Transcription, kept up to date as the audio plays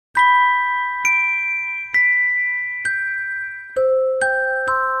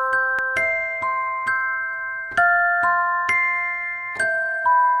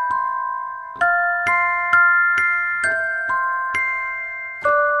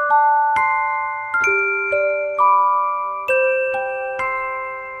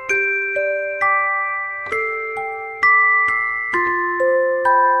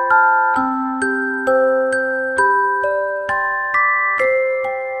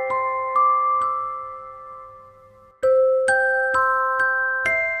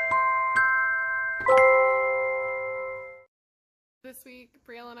this week,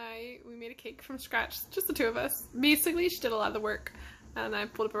 Brielle and we made a cake from scratch, just the two of us. Basically, she did a lot of the work, and I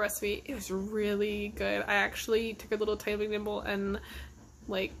pulled up a recipe. It was really good. I actually took a little tiny nibble and,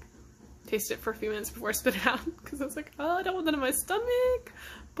 like, tasted it for a few minutes before I spit it out, because I was like, oh, I don't want that in my stomach,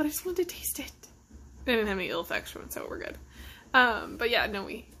 but I just wanted to taste it. I didn't have any ill effects from it, so we're good. But yeah, no,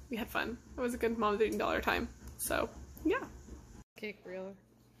 we had fun. It was a good Mom's Eating Dollar time, so, yeah. Cake, Brielle.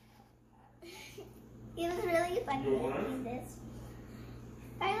 It was really fun making this.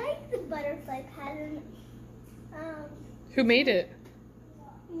 I like the butterfly pattern. Who made it?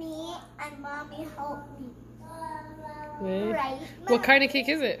 Me and Mommy helped me. Yeah. Right. What kind of cake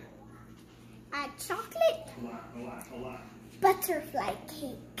is it? A chocolate butterfly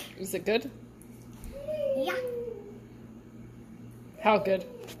cake. Is it good? Yeah. How good?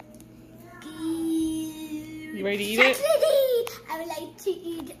 You ready to eat it? I would like to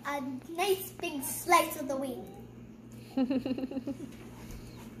eat a nice big slice of the wing.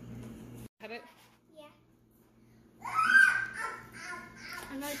 Had it? Yeah.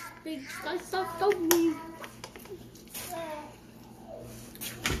 A nice big slice of the wing.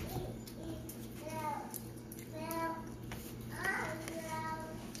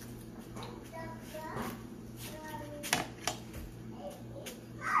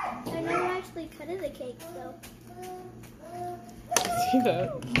 I never actually cut the cake though. See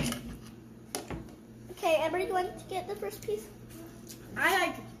that? Okay, everybody going to get the first piece? I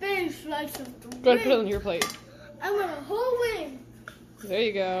like a big slice of the wing. Go ahead and put it on your plate. I want a whole wing. There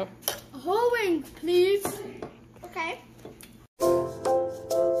you go. A whole wing, please. Okay.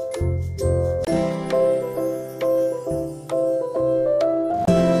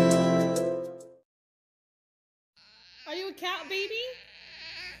 Are you a cat baby?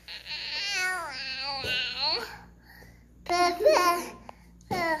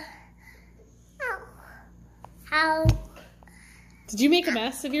 How? Did you make a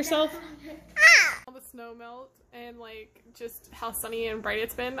mess of yourself? All the snow melt and like just how sunny and bright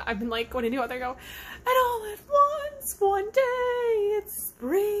it's been. I've been like going to do out there, go, and all at once, one day it's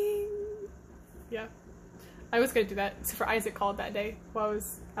spring. Yeah, I was gonna do that. So for Isaac called that day while I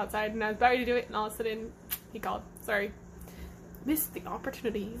was outside, and I was about to do it, and all of a sudden he called. Sorry, missed the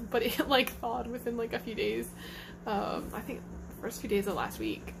opportunity, but it like thawed within like a few days. I think the first few days of last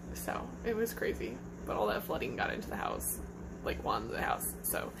week, so it was crazy. But all that flooding got into the house, like one of the house,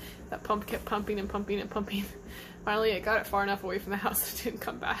 so that pump kept pumping and pumping and pumping. Finally it got it far enough away from the house it didn't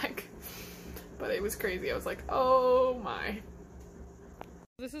come back, but it was crazy. I was like, oh my.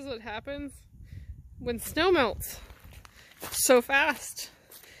 This is what happens when snow melts so fast.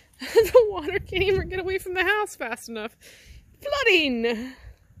 The water can't even get away from the house fast enough. Flooding!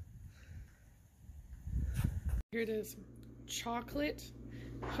 Here it is. Chocolate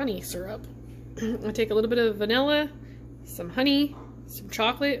honey syrup. I take a little bit of vanilla, some honey, some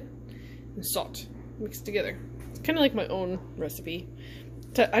chocolate, and salt mixed together. It's kind of like my own recipe.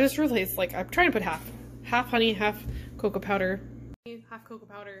 I just realized, like, I'm trying to put half honey, half cocoa powder. Half cocoa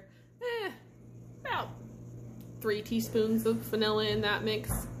powder, about 3 teaspoons of vanilla in that mix.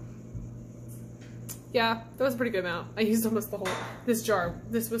 Yeah, that was a pretty good amount. I used almost the whole, this jar.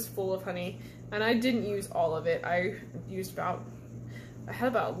 This was full of honey, and I didn't use all of it. I used about, I had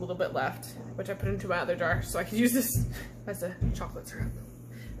about a little bit left, which I put into my other jar, so I could use this as a chocolate syrup.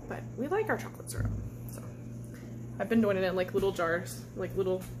 But we like our chocolate syrup, so I've been doing it in like little jars, like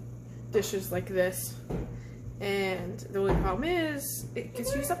little dishes like this. And the only problem is, it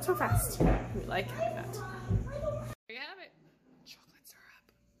gets used up so fast. We like that. There you have it, chocolate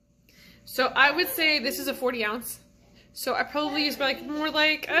syrup. So I would say this is a 40 ounce. So I probably use like more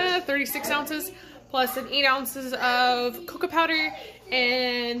like 36 ounces plus an 8 ounces of cocoa powder.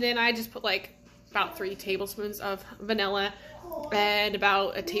 And then I just put like about 3 tablespoons of vanilla and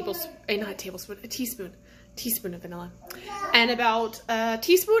about a teaspoon of vanilla and about a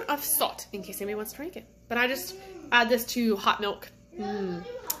teaspoon of salt in case anybody wants to drink it. But I just add this to hot milk.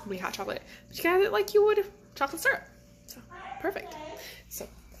 Really hot chocolate. But you can add it like you would chocolate syrup. So perfect. So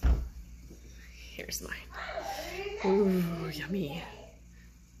here's mine. Ooh, yummy.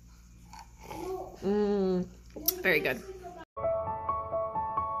 Very good.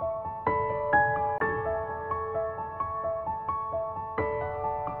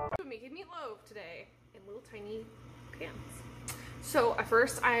 I'm making meatloaf today in little tiny pans. So at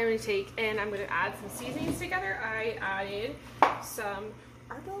first I'm going to take and I'm going to add some seasonings together. I added some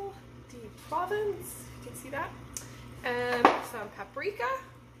herbal de Provence, you can see that, and some paprika,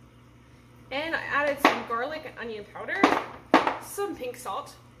 and I added some garlic and onion powder, some pink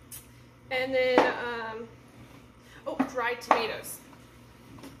salt, and then dried tomatoes.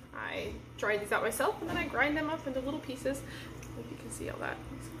 I dried these out myself and then I grind them up into little pieces. Like you can can see all that.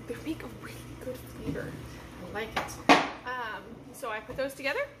 They make a really good flavor. I like it. So I put those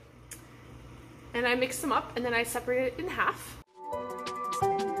together and I mix them up and then I separate it in half.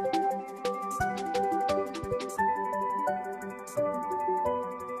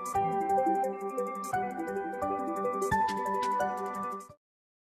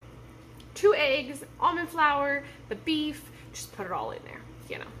 Two eggs, almond flour, the beef, just put it all in there,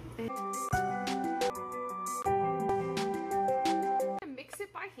 you know. And mix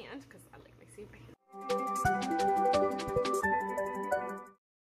it by hand, because I like mixing by hand.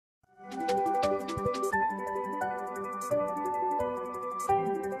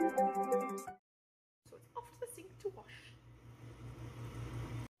 So it's off to the sink to wash.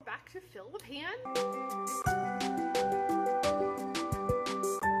 Back to fill the pan.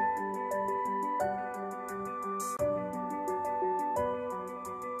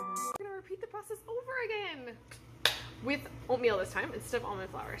 Over again with oatmeal this time instead of almond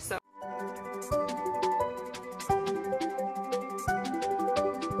flour. So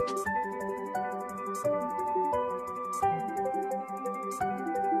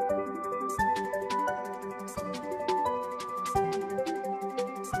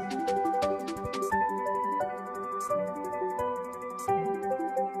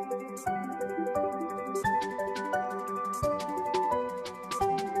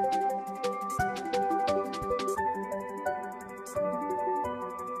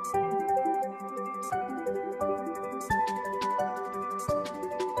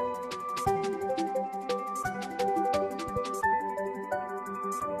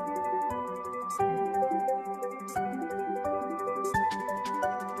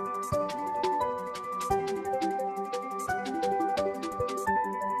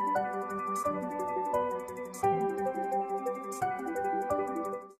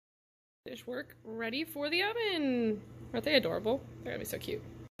work ready for the oven. Aren't they adorable? They're gonna be so cute.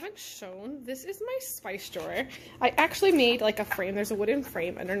 I haven't shown, this is my spice drawer. I actually made like a frame. There's a wooden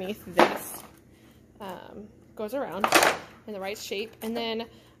frame underneath this. Goes around in the right shape. And then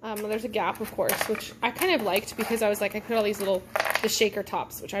there's a gap, of course, which I kind of liked because I was like, I put all these little, the shaker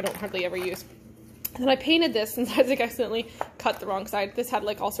tops, which I don't hardly ever use. And then I painted this since I like accidentally cut the wrong side. This had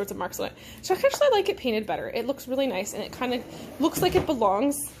like all sorts of marks on it. So I actually like it painted better. It looks really nice and it kind of looks like it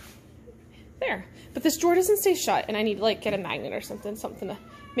belongs there. But this drawer doesn't stay shut and I need to like get a magnet or something to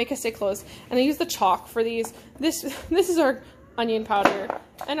make it stay closed. And I use the chalk for these. This is our onion powder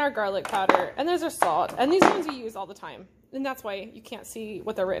and our garlic powder and there's our salt. And these ones we use all the time. And that's why you can't see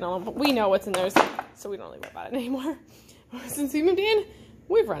what they're written on, but we know what's in those, so we don't really worry about it anymore. Since we moved in,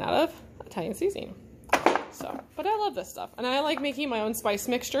 we've run out of Italian seasoning. So, but I love this stuff. And I like making my own spice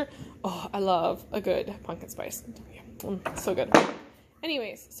mixture. Oh, I love a good pumpkin spice. So good.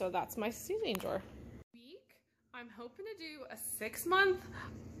 Anyways, so that's my seasoning drawer. I'm hoping to do a 6-month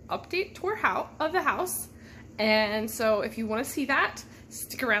update tour of the house. And so if you want to see that,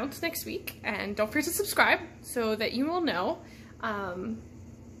 stick around next week and don't forget to subscribe so that you will know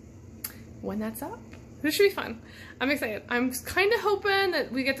when that's up. This should be fun. I'm excited. I'm kind of hoping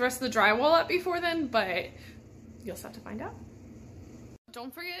that we get the rest of the drywall up before then, but you'll just have to find out.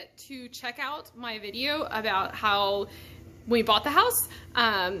 Don't forget to check out my video about how we bought the house.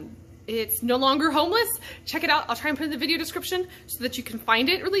 It's no longer homeless. Check it out. I'll try and put it in the video description so that you can find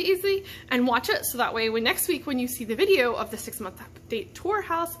it really easily and watch it. So that way next week when you see the video of the 6-month update tour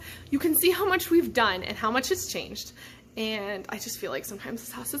house, you can see how much we've done and how much it's changed. And I just feel like sometimes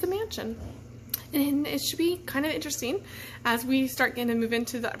this house is a mansion. And it should be kind of interesting as we start getting to move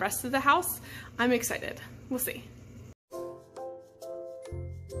into the rest of the house. I'm excited. We'll see.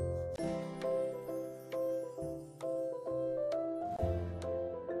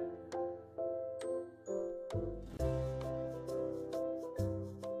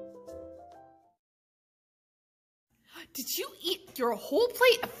 Did you eat your whole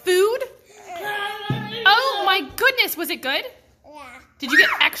plate of food? Oh my goodness, was it good? Yeah. Did you get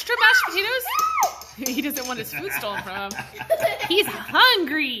extra mashed potatoes? He doesn't want his food stolen from him. He's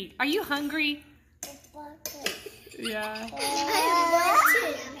hungry. Are you hungry? Yeah.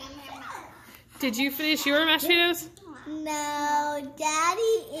 Did you finish your mashed potatoes? No,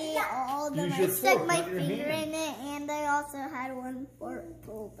 Daddy ate all of them. I stuck my finger in it, and I also had one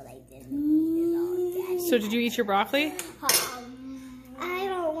forkful, but I didn't eat it all, Daddy. So did you eat your broccoli? I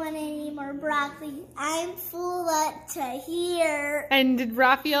don't want any more broccoli. I'm full up to here. And did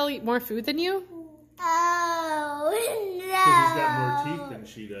Raphael eat more food than you? Oh, no. Because he's got more teeth than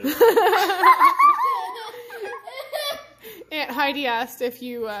she does. Aunt Heidi asked if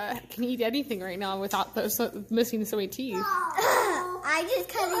you can eat anything right now without missing so many teeth. I just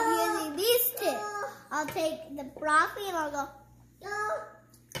kind of using these two. I'll take the broccoli and I'll go.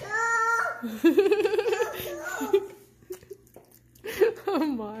 Oh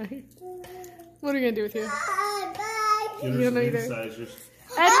my. What are we gonna do with you? Give her some incisors.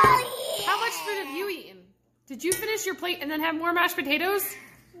 Ed, how much food have you eaten? Did you finish your plate and then have more mashed potatoes?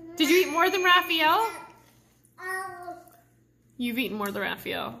 Did you eat more than Raphael? You've eaten more than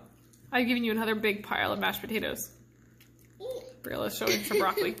Raphael. I've given you another big pile of mashed potatoes. Brilla's showing some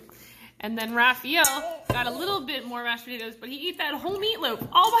broccoli. And then Raphael got a little bit more mashed potatoes, but he ate that whole meatloaf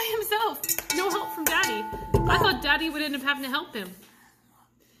all by himself. No help from Daddy. I thought Daddy would end up having to help him.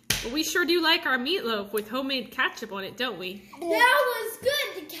 But we sure do like our meatloaf with homemade ketchup on it, don't we? That was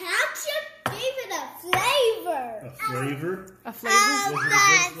good. The ketchup gave it a flavor. A flavor? A flavor? Was it a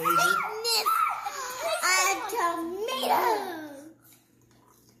good flavor? Tomatoes.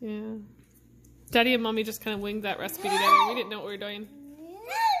 Yeah. Daddy and Mommy just kind of winged that recipe together. We didn't know what we were doing.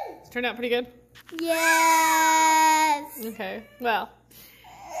 Turned out pretty good? Yes. Okay. Well,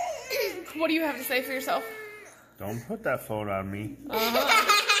 what do you have to say for yourself? Don't put that phone on me.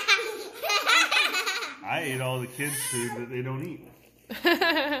 I ate all the kids' food that they don't eat.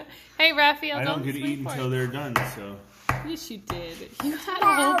 Hey, Raphael, I don't get to eat until they're done, so. Yes, you did. You had a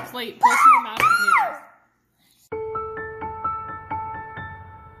whole plate plus more mashed potatoes.